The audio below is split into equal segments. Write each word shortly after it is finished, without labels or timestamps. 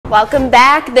Welcome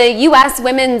back. The U.S.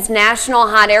 Women's National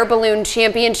Hot Air Balloon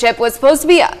Championship was supposed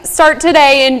to start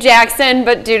today in Jackson,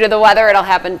 but due to the weather, it'll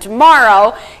happen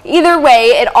tomorrow. Either way,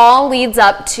 it all leads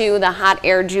up to the Hot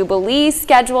Air Jubilee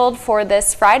scheduled for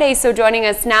this Friday. So joining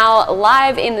us now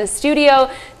live in the studio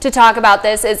to talk about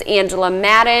this is Angela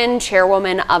Madden,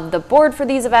 chairwoman of the board for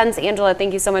these events. Angela,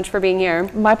 thank you so much for being here.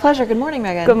 My pleasure. Good morning,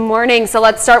 Megan. Good morning. So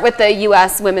let's start with the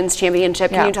U.S. Women's Championship.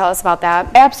 Can you tell us about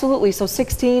that? Absolutely. So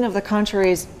 16 of the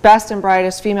country's best and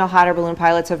brightest female hot air balloon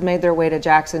pilots have made their way to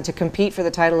Jackson to compete for the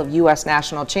title of U.S.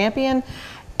 National Champion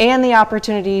and the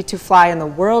opportunity to fly in the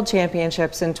World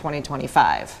Championships in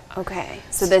 2025. Okay,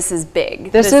 so this is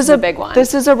big. This is a big one.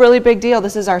 This is a really big deal.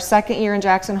 This is our second year in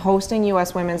Jackson hosting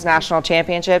U.S. Women's National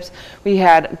Championships. We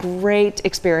had great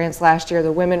experience last year.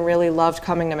 The women really loved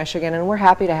coming to Michigan, and we're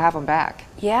happy to have them back.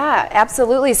 Yeah,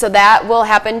 absolutely. So that will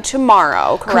happen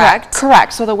tomorrow, correct?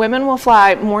 Correct. So the women will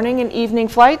fly morning and evening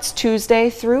flights Tuesday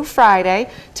through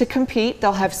Friday to compete.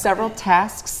 They'll have several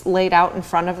tasks laid out in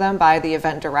front of them by the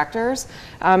event directors.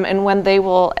 And when they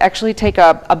will actually take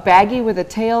a baggie with a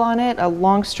tail on it, a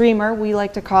long streamer, we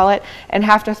like to call it, and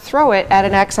have to throw it at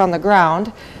an X on the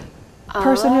ground.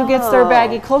 Person who gets their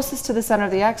baggie closest to the center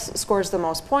of the X scores the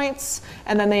most points,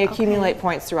 and then they accumulate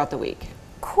points throughout the week.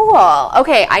 Cool.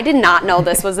 Okay, I did not know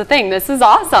this was a thing. This is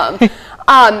awesome.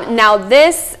 Now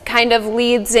this kind of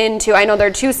leads into, I know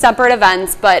they're two separate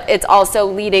events, but it's also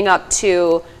leading up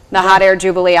to the Hot Air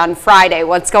Jubilee on Friday.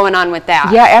 What's going on with that?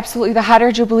 Yeah, absolutely. The Hot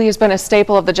Air Jubilee has been a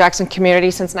staple of the Jackson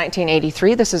community since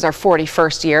 1983. This is our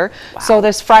 41st year. Wow. So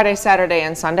this Friday, Saturday,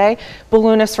 and Sunday,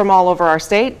 balloonists from all over our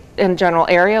state and general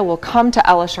area will come to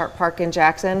Ellis Sharp Park in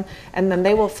Jackson, and then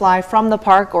they will fly from the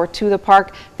park or to the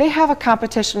park. They have a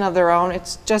competition of their own.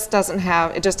 It just doesn't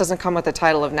come with the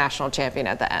title of national champion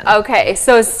at the end. Okay,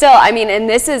 so still, I mean, and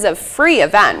this is a free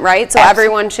event, right? So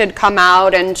everyone should come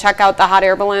out and check out the hot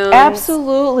air balloons.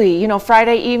 Absolutely. You know,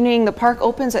 Friday evening, the park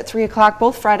opens at 3 o'clock,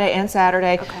 both Friday and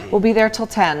Saturday. Okay. We'll be there till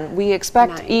 10. We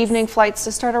expect evening flights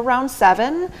to start around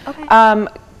 7. Okay.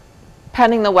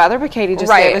 Pending the weather, but Katie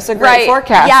just gave us a great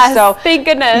forecast. Yes, so thank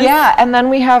goodness. Yeah, and then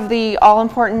we have the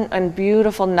all-important and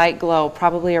beautiful night glow,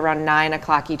 probably around 9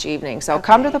 o'clock each evening. So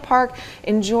come to the park,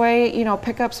 enjoy, you know,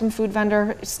 pick up some food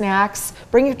vendor snacks,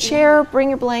 bring your chair, bring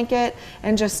your blanket,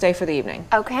 and just stay for the evening.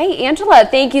 Okay, Angela,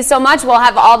 thank you so much. We'll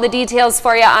have all the details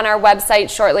for you on our website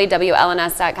shortly,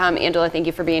 WLNS.com. Angela, thank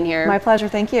you for being here. My pleasure,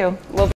 thank you.